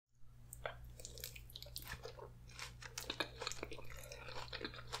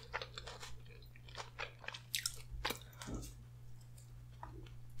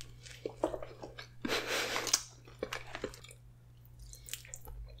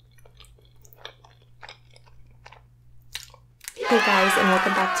Hey guys, and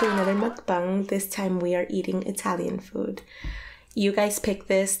welcome back to another mukbang. This time we are eating Italian food. You guys picked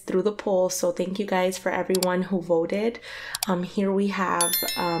this through the poll, so thank you guys for everyone who voted. Here we have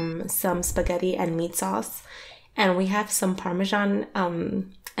some spaghetti and meat sauce, and we have some Parmesan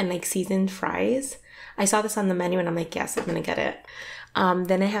and like seasoned fries. I saw this on the menu and I'm like, yes, I'm gonna get it.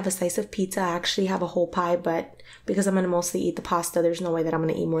 Then I have a slice of pizza. I actually have a whole pie, but because I'm gonna mostly eat the pasta, there's no way that I'm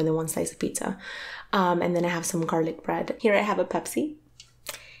gonna eat more than one slice of pizza. And then I have some garlic bread. Here I have a Pepsi,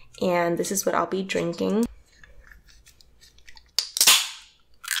 and this is what I'll be drinking.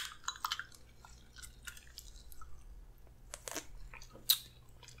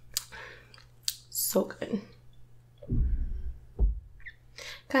 So good.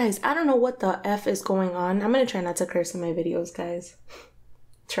 Guys, I don't know what the F is going on. I'm gonna try not to curse in my videos, guys.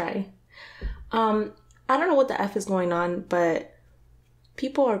 Try. I don't know what the F is going on, but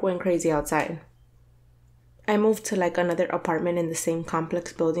people are going crazy outside. I moved to like another apartment in the same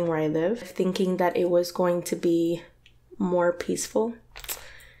complex building where I live, thinking that it was going to be more peaceful,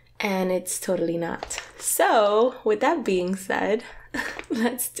 and it's totally not. So, with that being said,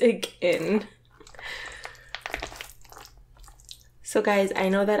 let's dig in. So guys, I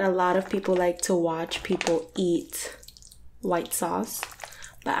know that a lot of people like to watch people eat white sauce,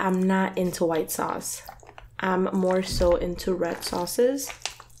 but I'm not into white sauce. I'm more so into red sauces.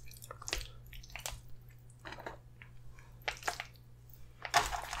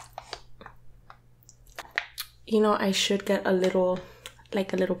 You know, I should get a little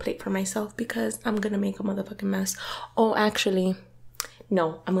plate for myself because I'm gonna make a motherfucking mess. Oh, actually,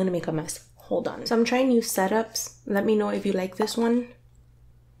 no, I'm gonna make a mess. Hold on. So I'm trying new setups. Let me know if you like this one.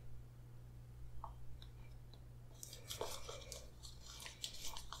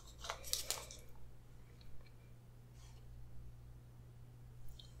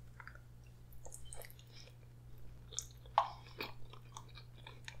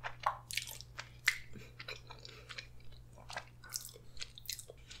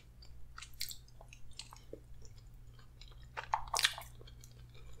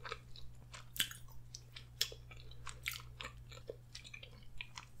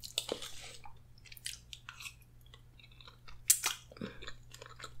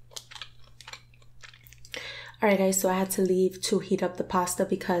 Alright guys, so I had to leave to heat up the pasta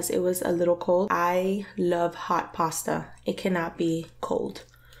because it was a little cold. I love hot pasta. It cannot be cold.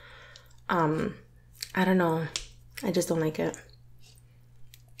 I don't know. I just don't like it.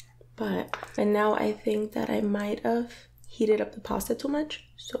 And now I think that I might have heated up the pasta too much.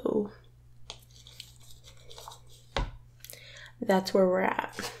 So that's where we're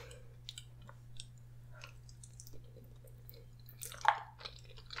at.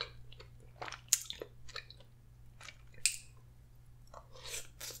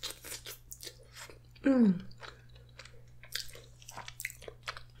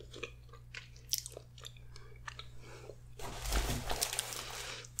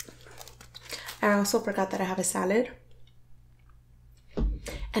 I also forgot that I have a salad,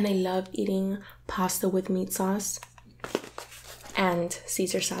 and I love eating pasta with meat sauce and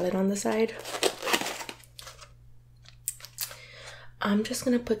Caesar salad on the side. I'm just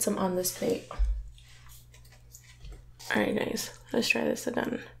gonna put some on this plate. Alright guys, let's try this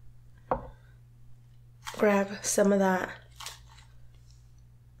again. Grab some of that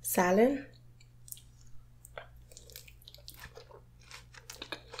salad.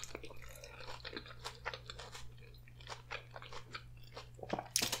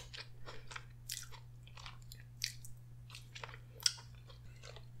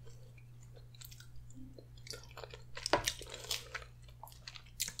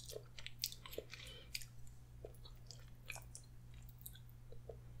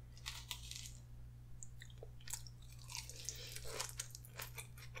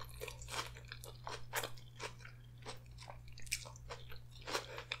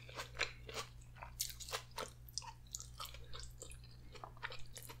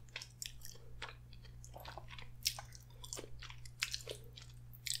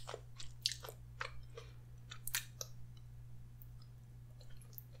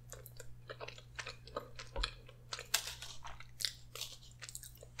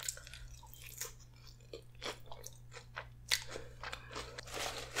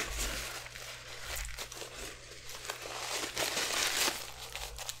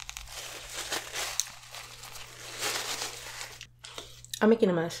 I'm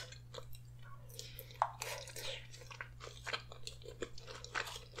making a mess.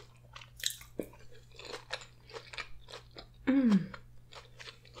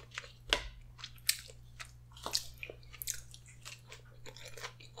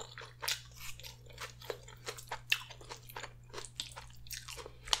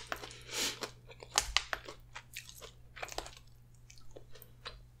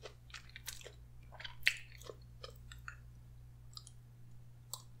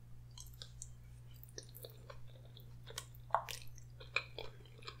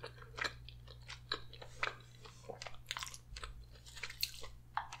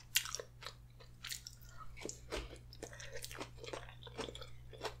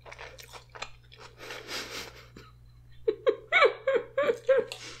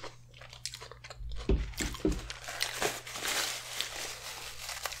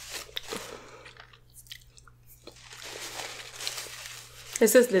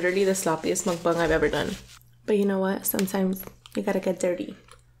 This is literally the sloppiest mukbang I've ever done. But you know what? Sometimes you gotta get dirty.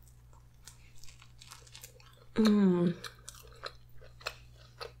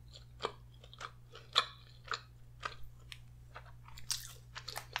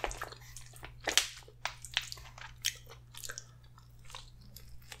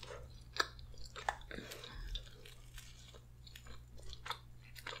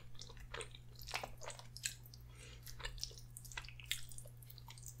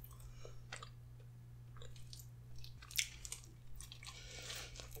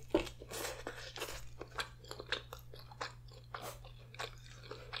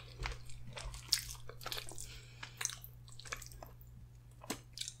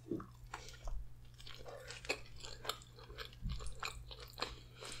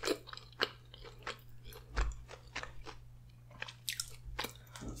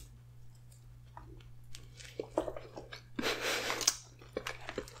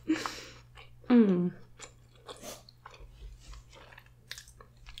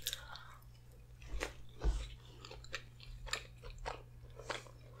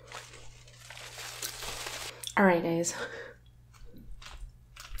 Alright guys,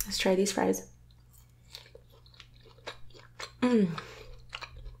 let's try these fries.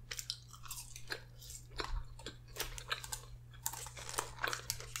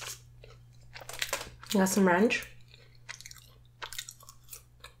 Got some ranch.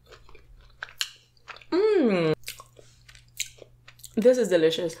 This is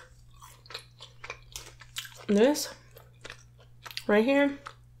delicious. This right here.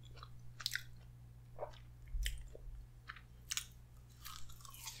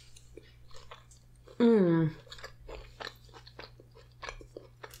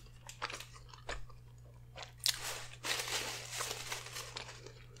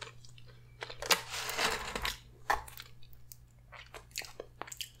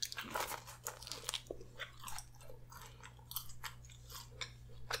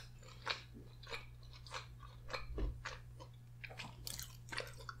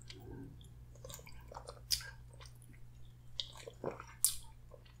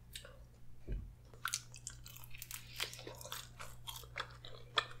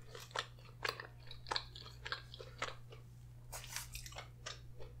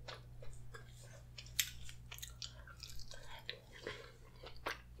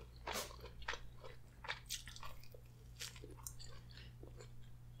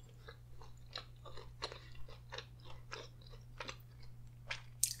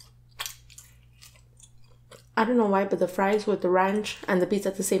 I don't know why, but the fries with the ranch and the pizza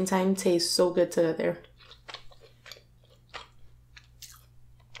at the same time taste so good together.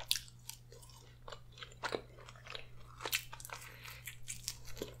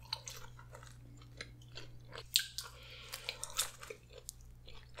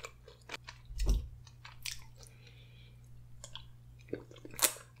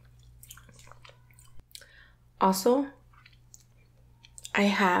 Also, I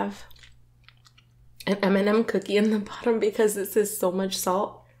have an M&M cookie in the bottom because this is so much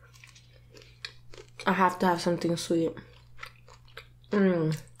salt. I have to have something sweet.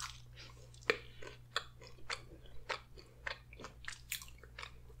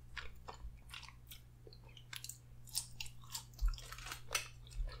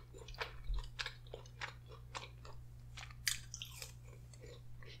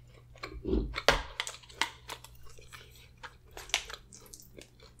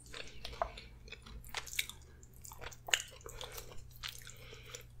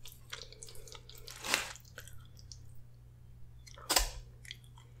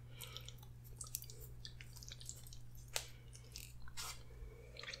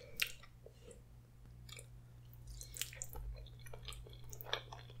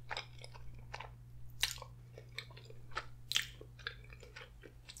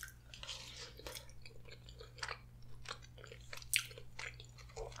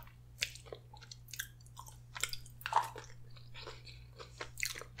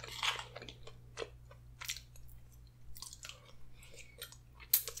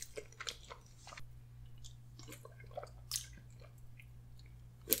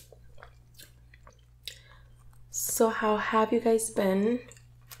 So how have you guys been?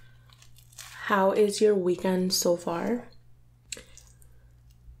 How is your weekend so far?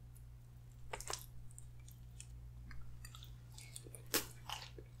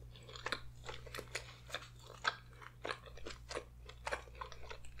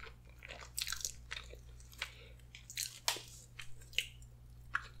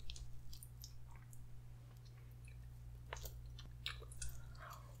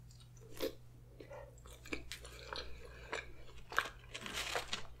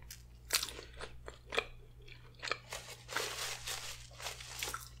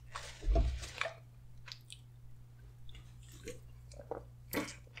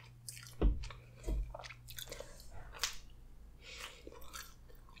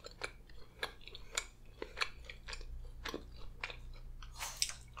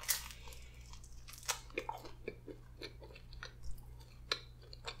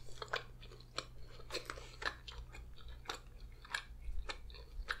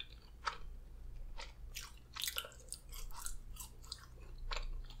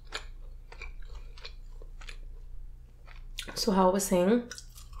 So how I was saying,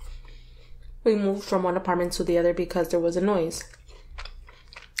 we moved from one apartment to the other because there was a noise.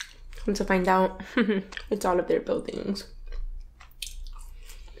 And to find out, it's all of their buildings.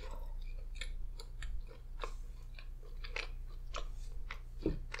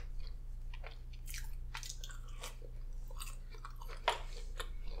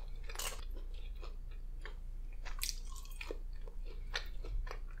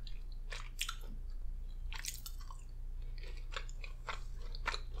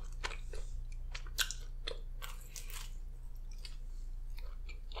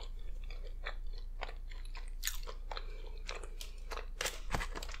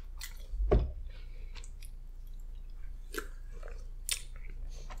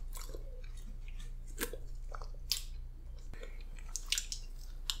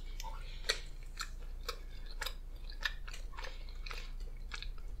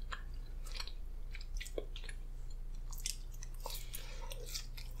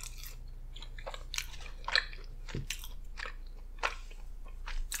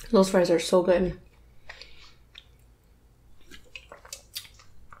 Those fries are so good.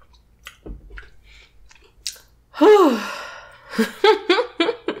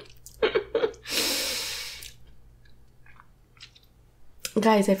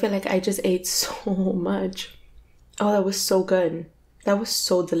 Guys, I feel like I just ate so much. Oh, that was so good. That was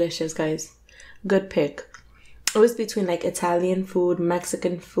so delicious, guys. Good pick. It was between like Italian food,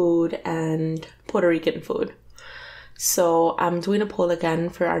 Mexican food, and Puerto Rican food. So I'm doing a poll again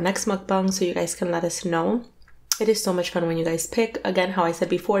for our next mukbang so you guys can let us know. It is so much fun when you guys pick. Again, how I said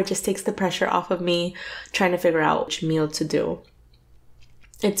before, it just takes the pressure off of me trying to figure out which meal to do.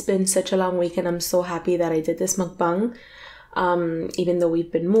 It's been such a long week and I'm so happy that I did this mukbang. Even though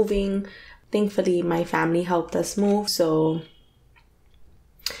we've been moving, thankfully my family helped us move, so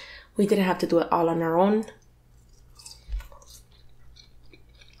we didn't have to do it all on our own.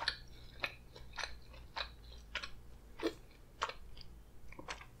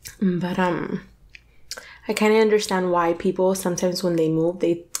 But I kind of understand why people sometimes when they move,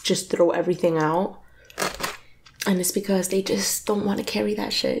 they just throw everything out. And it's because they just don't want to carry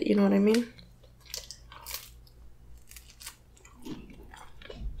that shit. You know what I mean?